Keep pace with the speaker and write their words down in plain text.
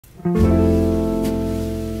I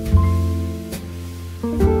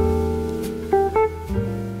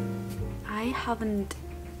haven't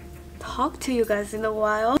talked to you guys in a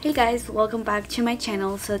while. Hey guys, welcome back to my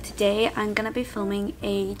channel. So today I'm gonna be filming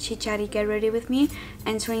a chit chatty get ready with me,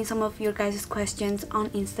 answering some of your guys' questions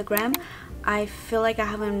on Instagram. I feel like I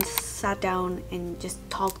haven't sat down and just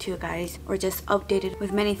talked to you guys or just updated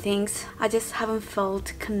with many things. I just haven't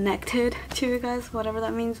felt connected to you guys, whatever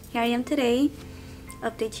that means. Here I am today,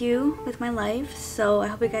 update you with my life. So I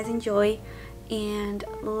hope you guys enjoy, and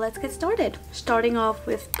let's get started. Starting off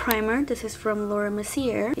with primer. This is from Laura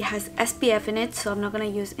Mercier. It has SPF in it, so I'm not gonna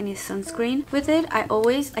use any sunscreen with it. I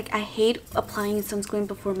always I hate applying sunscreen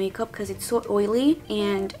before makeup because it's so oily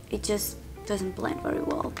and it just doesn't blend very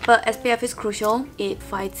well. But SPF is crucial. It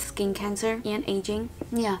fights skin cancer and aging.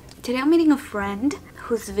 Yeah. Today I'm meeting a friend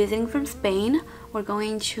who's visiting from Spain. We're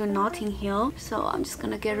going to Notting Hill, so I'm just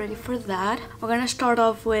gonna get ready for that. We're gonna start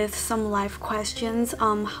off with some life questions.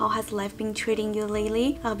 How has life been treating you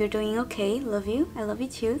lately? I hope you're doing okay. Love you. I love you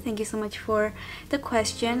too. Thank you so much for the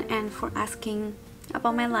question and for asking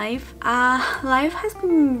about my life. Life has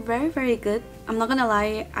been very good. I'm not gonna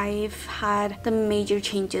lie, I've had the major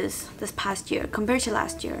changes this past year compared to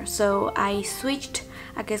last year. So I switched,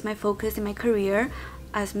 I guess, my focus in my career.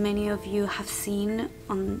 As many of you have seen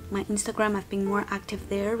on my Instagram, I've been more active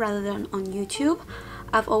there rather than on YouTube.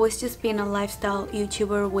 I've always just been a lifestyle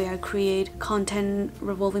YouTuber where I create content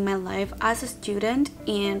revolving my life as a student,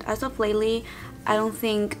 and as of lately I don't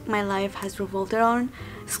think my life has revolved around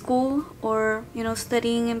school or, you know,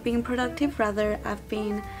 studying and being productive. Rather, I've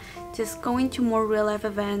been just going to more real life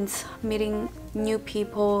events, meeting new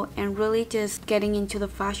people, and really just getting into the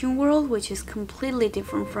fashion world, which is completely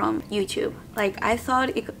different from YouTube. Like, I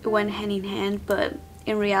thought it went hand in hand, but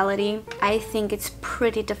in reality, I think it's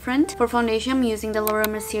pretty different. For foundation, I'm using the Laura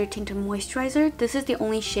Mercier Tinted Moisturizer. This is the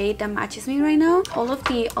only shade that matches me right now. All of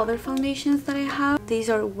the other foundations that I have, these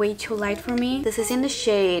are way too light for me. This is in the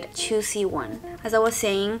shade 2C1. As I was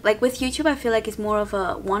saying, like with YouTube, I feel like it's more of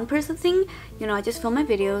a one-person thing. You know, I just film my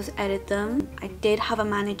videos, edit them. I did have a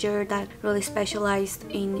manager that really specialized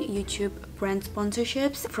in YouTube brand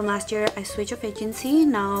sponsorships. From last year, I switched of agency.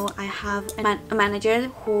 Now I have a manager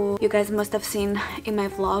who you guys must have seen in my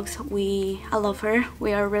vlogs. I love her.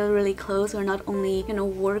 We are really close. We're not only, you know,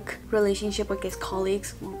 work relationship, I guess,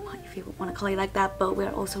 colleagues, well, if you want to call it like that, but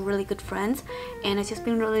we're also really good friends, and it's just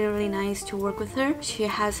been really nice to work with her. She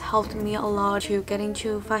has helped me a lot to get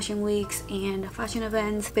into fashion weeks and fashion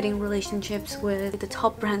events, building relationships with the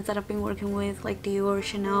top brands that I've been working with, like Dior,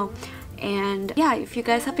 Chanel. And yeah, if you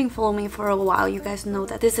guys have been following me for a while, you guys know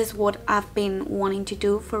that this is what I've been wanting to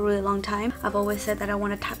do for a really long time. I've always said that I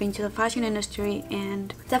want to tap into the fashion industry,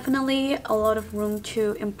 and definitely a lot of room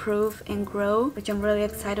to improve and grow, which I'm really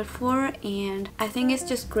excited for. And I think it's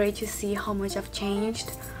just great to see how much I've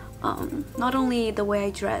changed. Not only the way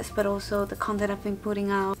I dress, but also the content I've been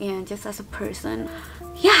putting out and just as a person.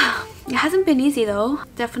 Yeah, it hasn't been easy though.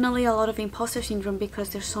 Definitely a lot of imposter syndrome because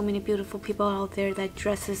there's so many beautiful people out there that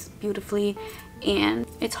dresses beautifully, and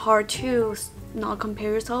it's hard to not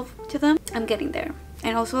compare yourself to them. I'm getting there.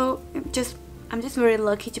 And also I'm just very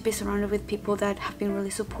lucky to be surrounded with people that have been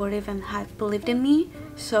really supportive and have believed in me.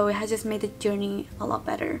 So it has just made the journey a lot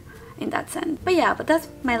better in that sense. But yeah, that's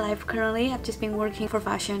my life currently. I've just been working for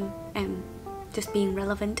fashion and just being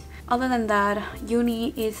relevant. Other than that,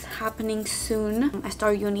 uni is happening soon. I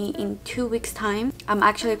start uni in 2 weeks time. I'm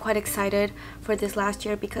actually quite excited for this last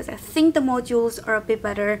year because I think the modules are a bit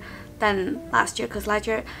better than last year, because last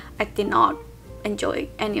year I did not enjoy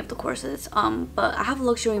any of the courses. But I have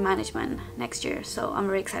luxury management next year, so I'm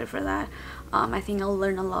very excited for that. I think I'll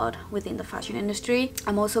learn a lot within the fashion industry.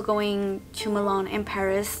 I'm also going to Milan and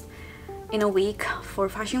Paris in a week for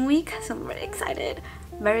fashion week, so I'm very excited.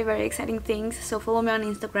 Very exciting things. So follow me on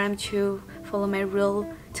Instagram to follow my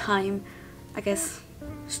real-time, I guess,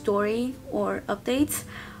 story or updates.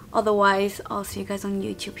 Otherwise, I'll see you guys on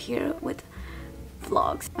YouTube here with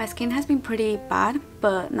vlogs. My skin has been pretty bad,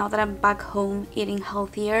 but now that I'm back home eating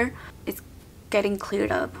healthier, it's getting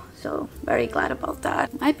cleared up, so very glad about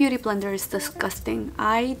that. My beauty blender is disgusting.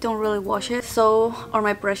 I don't really wash it, so are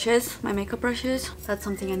my brushes, my makeup brushes. That's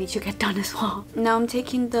something I need to get done as well. Now I'm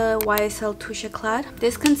taking the YSL Touche Eclat.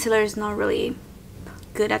 This concealer is not really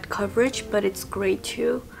good at coverage, but it's great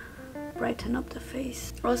to brighten up the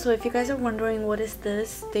face. Also, if you guys are wondering what is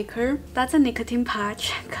this sticker, that's a nicotine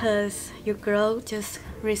patch because your girl just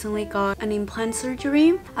recently got an implant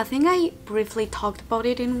surgery. I think I briefly talked about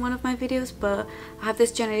it in one of my videos, but I have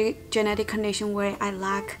this genetic condition where I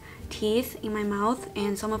lack teeth in my mouth,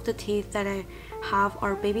 and some of the teeth that I have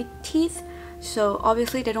are baby teeth. So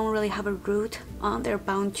obviously they don't really have a root. They're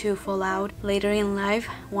bound to fall out later in life.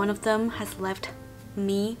 One of them has left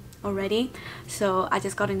me already, so I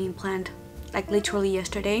just got an implant like literally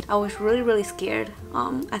yesterday. I was really scared.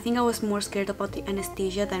 I think I was more scared about the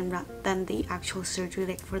anesthesia than the actual surgery,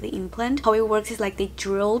 like for the implant. How it works is like they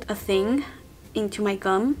drilled a thing into my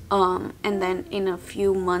gum, and then in a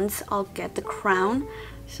few months I'll get the crown.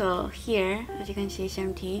 So here, as you can see,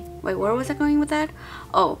 SMT. Wait, where was I going with that?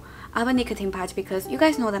 Oh, I have a nicotine patch because you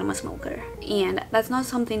guys know that I'm a smoker, and that's not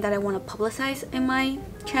something that I want to publicize in my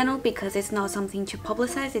channel because it's not something to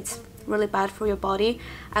publicize. It's really bad for your body.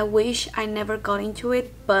 I wish I never got into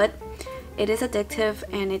it, but it is addictive,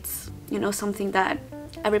 and it's, you know, something that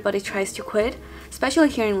everybody tries to quit, especially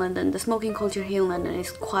here in London. The smoking culture here in London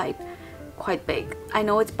is quite big. I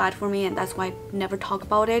know it's bad for me, and that's why I never talk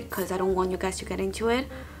about it, because I don't want you guys to get into it.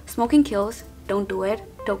 Smoking kills. Don't do it.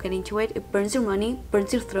 Don't get into it. It burns your money,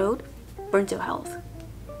 burns your throat, burns your health.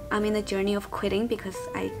 I'm in the journey of quitting because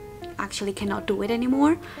I actually cannot do it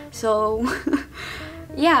anymore. So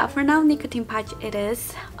yeah, for now, nicotine patch it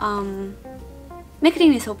is.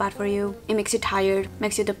 Nicotine is so bad for you. It makes you tired,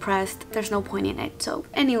 makes you depressed. There's no point in it. So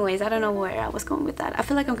anyways, I don't know where I was going with that. I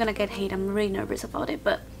feel like I'm gonna get hate. I'm really nervous about it,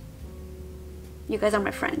 but you guys are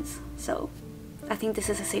my friends, so I think this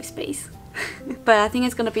is a safe space. But I think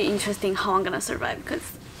it's gonna be interesting how I'm gonna survive, because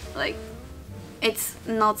like it's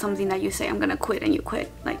not something that you say I'm gonna quit and you quit.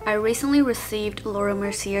 Like, I recently received Laura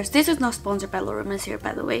Mercier's. This is not sponsored by Laura Mercier,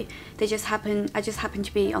 by the way. I just happened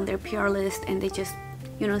to be on their PR list, and they just,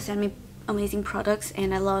 you know, send me amazing products,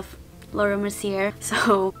 and I love Laura Mercier.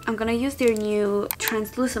 So I'm gonna use their new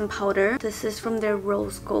translucent powder. This is from their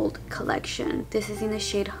rose gold collection. This is in the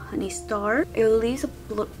shade Honey Star. It leaves a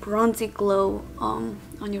bronzy glow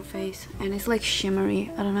on your face, and it's like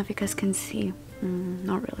shimmery. I don't know if you guys can see.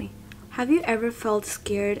 Not really. Have you ever felt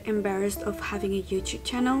scared, embarrassed of having a YouTube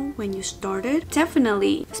channel when you started?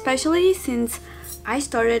 Definitely, especially since I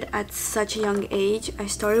started at such a young age. I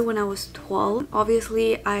started when I was 12.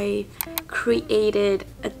 Obviously, I created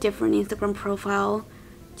a different Instagram profile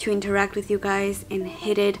to interact with you guys and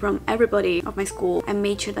hid it from everybody of my school. I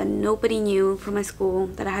made sure that nobody knew from my school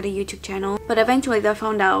that I had a YouTube channel. But eventually they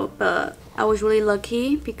found out, but I was really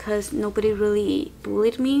lucky because nobody really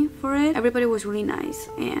bullied me for it. Everybody was really nice,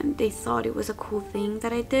 and they thought it was a cool thing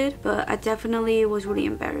that I did, but I definitely was really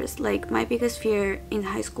embarrassed. Like, my biggest fear in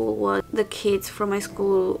high school was the kids from my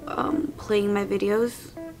school playing my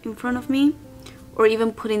videos in front of me, or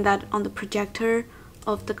even putting that on the projector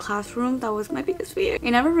of the classroom. That was my biggest fear. It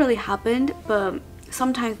never really happened, but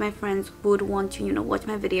sometimes my friends would want to, you know, watch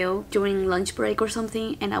my video during lunch break or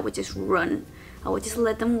something, and I would just run. I would just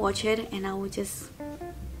let them watch it, and I would just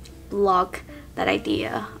block that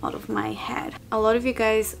idea out of my head. A lot of you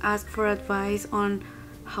guys ask for advice on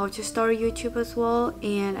how to start YouTube as well,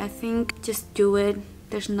 and I think just do it.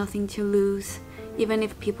 There's nothing to lose. Even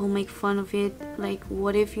if people make fun of it, like,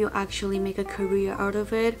 what if you actually make a career out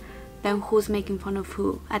of it? Then who's making fun of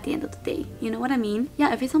who at the end of the day? You know what I mean?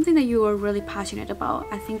 Yeah, if it's something that you are really passionate about,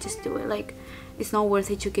 I think just do it. Like, it's not worth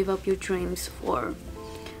it to give up your dreams for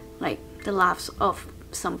like the laughs of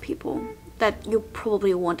some people that you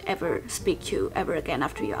probably won't ever speak to ever again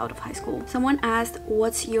after you're out of high school. Someone asked,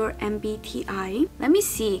 what's your MBTI? Let me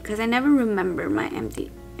see, because I never remember my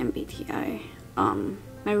MBTI.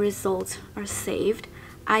 My results are saved.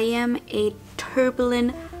 I am a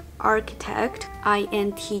turbulent architect,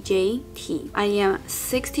 INTJT. I am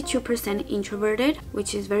 62% introverted,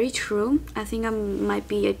 which is very true. I think I might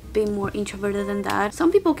be a bit more introverted than that.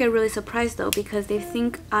 Some people get really surprised though, because they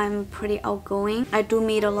think I'm pretty outgoing. I do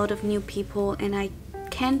meet a lot of new people, and I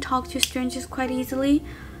can talk to strangers quite easily.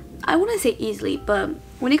 I wouldn't say easily, but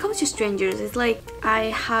when it comes to strangers, it's like I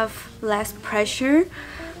have less pressure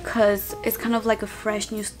because it's kind of like a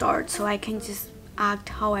fresh new start, so I can just act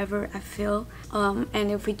however I feel,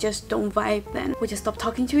 and if we just don't vibe, then we just stop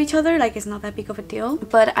talking to each other. Like, it's not that big of a deal.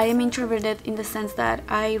 But I am introverted in the sense that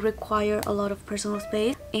I require a lot of personal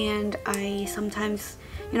space, and I sometimes,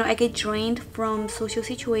 you know, I get drained from social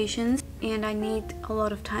situations, and I need a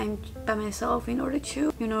lot of time by myself in order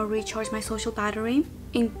to, you know, recharge my social battery.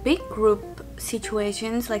 In big group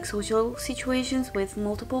situations, like social situations with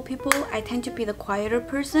multiple people, I tend to be the quieter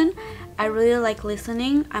person. I really like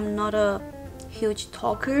listening. I'm not a huge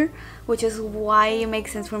talker, which is why it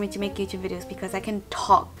makes sense for me to make YouTube videos, because I can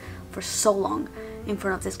talk for so long in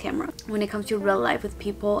front of this camera. When it comes to real life with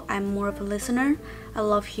people, I'm more of a listener. I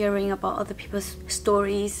love hearing about other people's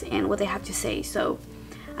stories and what they have to say, so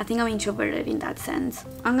I think I'm introverted in that sense.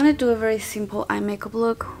 I'm gonna do a very simple eye makeup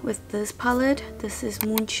look with this palette. This is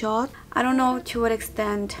Moonshot. I don't know to what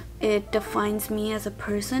extent it defines me as a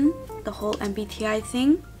person, the whole MBTI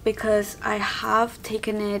thing, because I have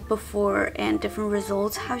taken it before and different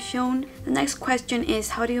results have shown. The next question is,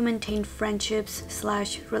 how do you maintain friendships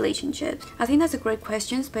 / relationships? I think that's a great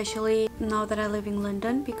question, especially now that I live in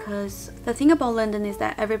London, because the thing about London is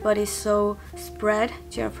that everybody's so spread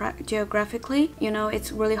geographically. You know,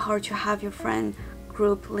 it's really hard to have your friend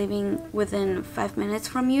group living within 5 minutes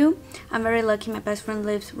from you. I'm very lucky, my best friend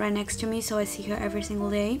lives right next to me, so I see her every single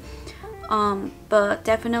day. But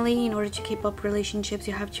definitely in order to keep up relationships,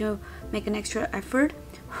 you have to make an extra effort.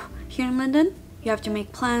 Here in London, you have to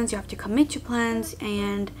make plans, you have to commit to plans,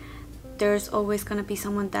 and there's always gonna be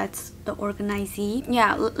someone that's the organizee.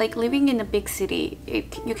 Yeah, like living in a big city,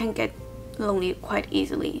 you can get lonely quite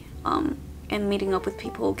easily. And meeting up with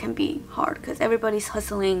people can be hard because everybody's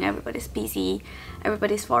hustling, everybody's busy,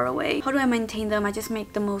 everybody's far away. How do I maintain them? I just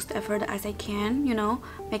make the most effort as I can, you know,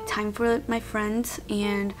 make time for my friends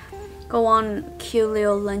and go on cute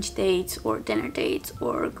little lunch dates or dinner dates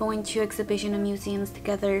or going to exhibition and museums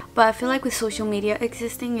together. But I feel like with social media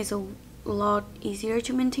existing is a lot easier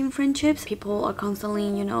to maintain friendships. People are constantly,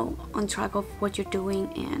 you know, on track of what you're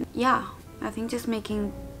doing, and yeah, I think just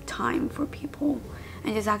making time for people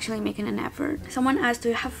and just actually making an effort. Someone asked, do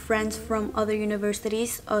you have friends from other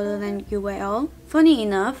universities other than UAL? Funny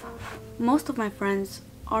enough, most of my friends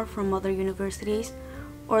are from other universities,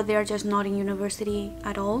 or they are just not in university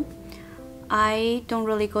at all. I don't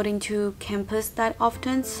really go into campus that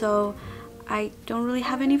often, so I don't really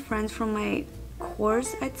have any friends from my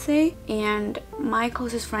course, I'd say. And my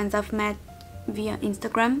closest friends I've met via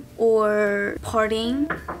Instagram or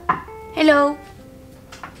partying. Hello!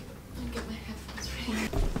 Get my headphones ready.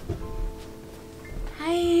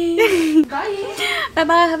 Hi! Bye! Bye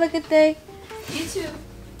bye, have a good day! You too!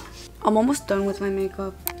 I'm almost done with my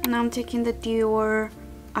makeup. Now I'm taking the Dior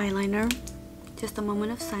eyeliner. Just a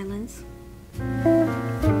moment of silence.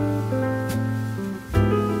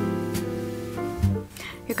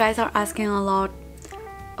 You guys are asking a lot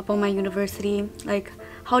about my university, like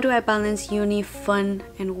how do I balance uni, fun,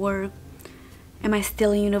 and work? Am I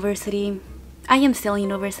still in university? I am still in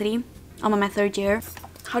university. I'm on my 3rd year.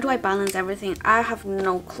 How do I balance everything? I have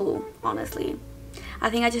no clue, honestly. I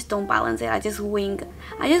think I just don't balance it. I just wing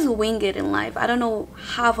it in life. I don't know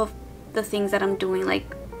half of the things that I'm doing. Like,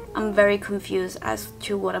 I'm very confused as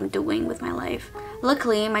to what I'm doing with my life.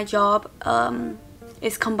 Luckily, my job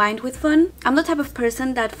is combined with fun. I'm the type of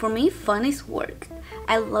person that for me, fun is work.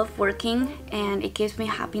 I love working and it gives me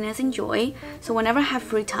happiness and joy. So whenever I have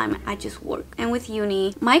free time, I just work. And with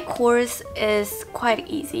uni, my course is quite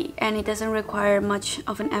easy and it doesn't require much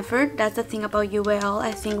of an effort. That's the thing about UAL.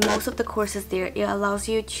 I think most of the courses there, it allows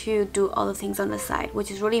you to do other things on the side,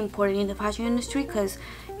 which is really important in the fashion industry because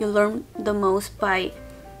you learn the most by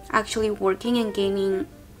actually working and gaining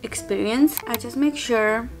experience. I just make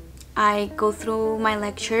sure I go through my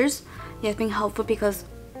lectures. It's been helpful because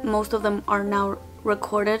most of them are now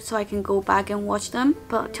recorded so I can go back and watch them.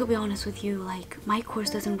 But to be honest with you, like, my course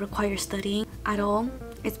doesn't require studying at all.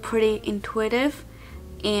 It's pretty intuitive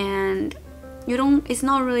and it's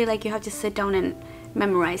not really like you have to sit down and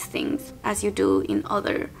memorize things as you do in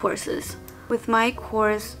other courses. With my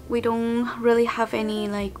course, we don't really have any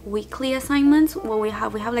like weekly assignments. What we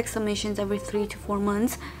have like submissions every 3 to 4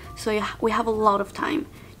 months, so we have a lot of time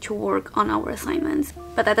to work on our assignments.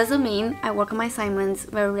 But that doesn't mean I work on my assignments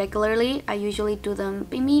very regularly. I usually do them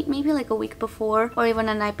maybe like a week before or even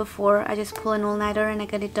a night before. I just pull an all-nighter and I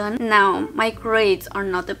get it done. Now, my grades are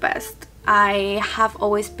not the best. I have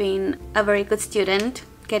always been a very good student,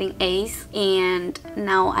 getting A's, and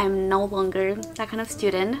now I'm no longer that kind of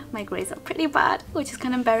student. My grades are pretty bad, which is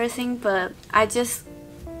kind of embarrassing, but I just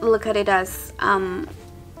look at it as I'm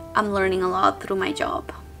learning a lot through my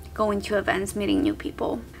job, going to events, meeting new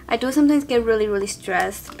people. I do sometimes get really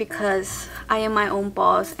stressed because I am my own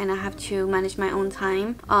boss and I have to manage my own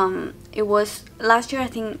time. It was last year, I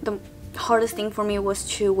think the hardest thing for me was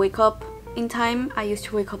to wake up in time. I used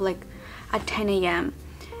to wake up like at 10 a.m.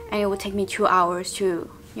 and it would take me 2 hours to,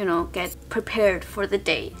 you know, get prepared for the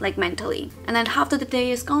day, like mentally, and then half of the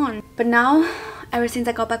day is gone. But now, ever since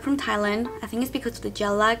I got back from Thailand, I think it's because of the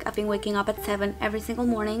jet lag, I've been waking up at 7 every single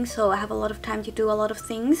morning, so I have a lot of time to do a lot of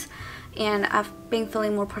things and I've been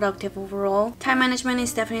feeling more productive overall. Time management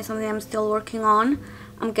is definitely something I'm still working on.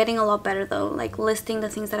 I'm getting a lot better though, like listing the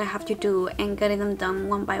things that I have to do and getting them done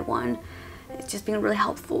one by one. It's just been really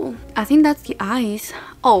helpful. I think that's the eyes.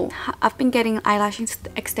 Oh, I've been getting eyelash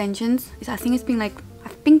extensions. I think it's been like,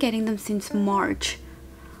 I've been getting them since March.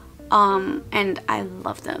 and I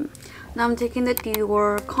love them. Now I'm taking the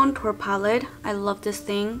Dior contour palette. I love this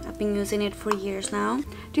thing. I've been using it for years now.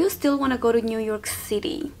 Do you still want to go to New York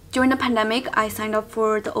City? During the pandemic, I signed up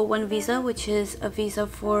for the O1 visa, which is a visa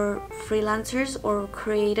for freelancers or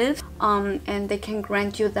creatives, and they can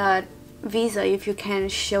grant you that visa if you can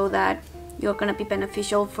show that you're gonna be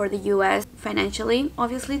beneficial for the US financially.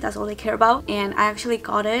 Obviously, that's all they care about, and I actually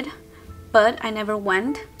got it, but I never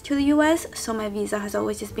went to the US, so my visa has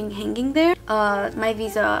always just been hanging there. My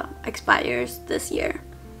visa expires this year,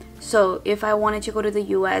 so if I wanted to go to the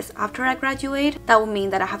US after I graduate, that would mean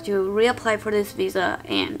that I have to reapply for this visa,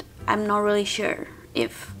 and I'm not really sure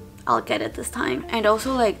if I'll get it this time. And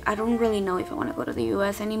also, like, I don't really know if I want to go to the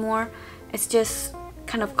US anymore. It's just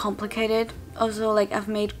kind of complicated. Also, like, I've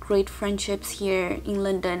made great friendships here in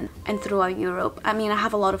London and throughout Europe. I mean, I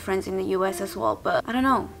have a lot of friends in the US as well, but I don't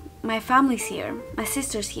know. My family's here, my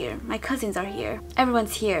sister's here, my cousins are here,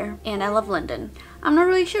 everyone's here, and I love London. I'm not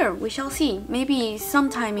really sure, we shall see. Maybe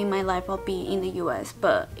sometime in my life I'll be in the US,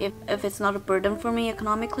 but if it's not a burden for me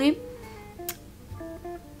economically,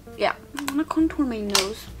 yeah. I wanna contour my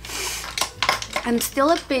nose. I'm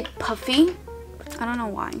still a bit puffy, I don't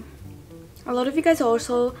know why. A lot of you guys are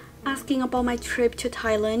also asking about my trip to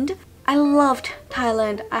Thailand. I loved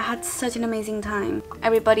Thailand, I had such an amazing time.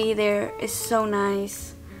 Everybody there is so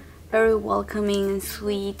nice. Very welcoming and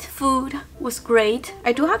sweet. Food was great.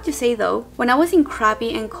 I do have to say though, when I was in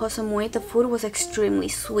Krabi and Koh Samui, the food was extremely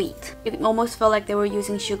sweet. It almost felt like they were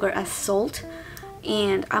using sugar as salt,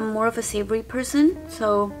 and I'm more of a savory person,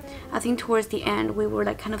 so I think towards the end we were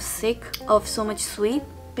like kind of sick of so much sweet.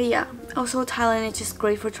 But yeah, also Thailand is just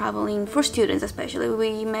great for traveling, for students especially.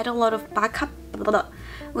 We met a lot of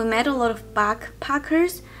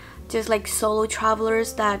backpackers, just like solo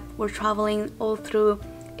travelers that were traveling all through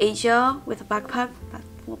Asia with a backpack. That's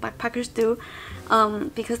what backpackers do,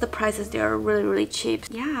 because the prices there are really cheap.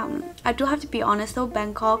 Yeah, I do have to be honest though,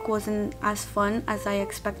 Bangkok wasn't as fun as I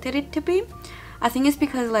expected it to be. I think it's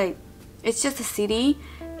because like it's just a city,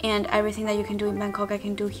 and everything that you can do in Bangkok I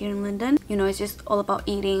can do here in London. You know, it's just all about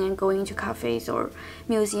eating and going to cafes or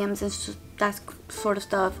museums and that sort of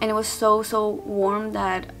stuff. And it was so warm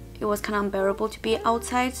that it was kind of unbearable to be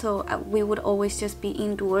outside, so we would always just be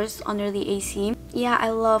indoors under the AC. Yeah, I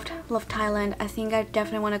loved Thailand. I think I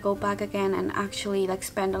definitely want to go back again and actually like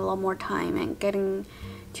spend a lot more time and getting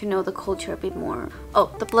to know the culture a bit more.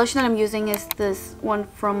 Oh, the blush that I'm using is this one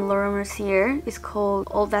from Laura Mercier. It's called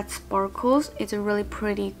All That Sparkles. It's a really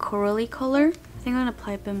pretty corally color. I think I'm gonna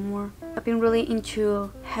apply a bit more. I've been really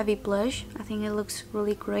into heavy blush. I think it looks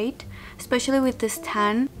really great, especially with this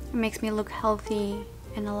tan. It makes me look healthy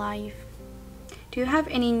and alive. Do you have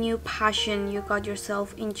any new passion you got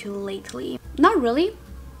yourself into lately? Not really,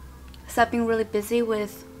 because I've been really busy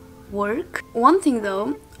with work. One thing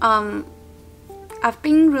though, I've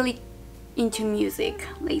been really into music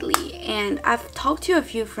lately, and I've talked to a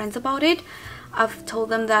few friends about it. I've told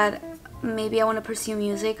them that maybe I want to pursue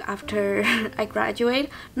music after I graduate.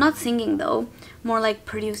 Not singing though, more like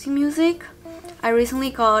producing music. I recently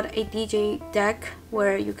got a DJ deck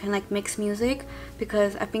where you can like mix music,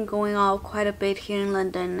 because I've been going out quite a bit here in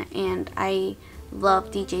London and I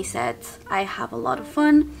love DJ sets. I have a lot of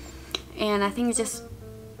fun, and I think it's just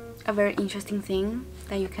a very interesting thing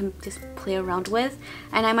that you can just play around with.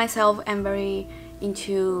 And I myself am very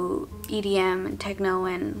into EDM and techno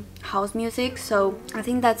and house music, so I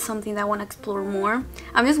think that's something that I want to explore more.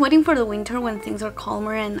 I'm just waiting for the winter when things are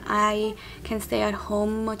calmer and I can stay at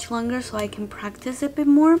home much longer so I can practice a bit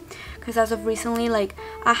more, because as of recently, like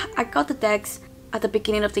I got the decks at the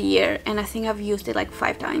beginning of the year and I think I've used it like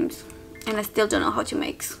 5 times and I still don't know how to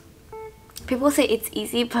mix. People say it's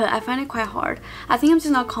easy, but I find it quite hard. I think I'm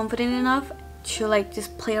just not confident enough to like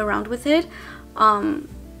just play around with it,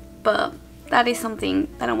 but that is something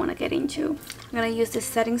that I want to get into. I'm gonna use this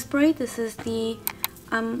setting spray. This is the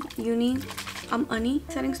Uni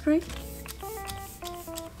setting spray.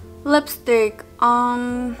 Lipstick.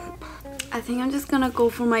 I think I'm just gonna go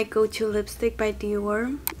for my go-to lipstick by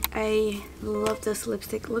Dior. I love this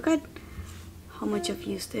lipstick. Look at how much I've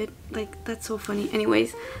used it. Like, that's so funny.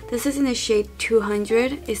 Anyways, this is in the shade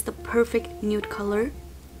 200. It's the perfect nude color.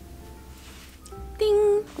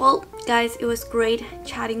 Ding! Well, guys, it was great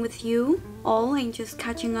chatting with you all and just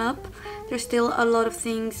catching up. There's still a lot of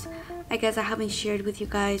things I guess I haven't shared with you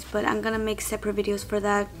guys, but I'm gonna make separate videos for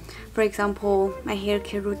that. For example, my hair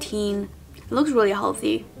care routine. It looks really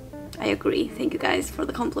healthy. I agree. Thank you guys for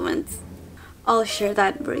the compliments. I'll share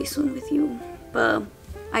that very soon with you. But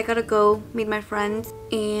I gotta go meet my friends,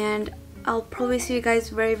 and I'll probably see you guys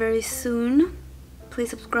very soon. Please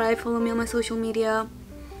subscribe, follow me on my social media,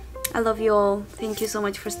 I love you all. Thank you so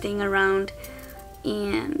much for staying around.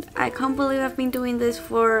 And I can't believe I've been doing this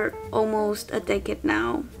for almost a decade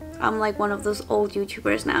now. I'm like one of those old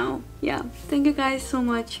YouTubers now. Yeah, thank you guys so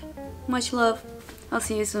much. Much love. I'll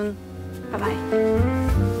see you soon. Bye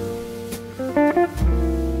bye.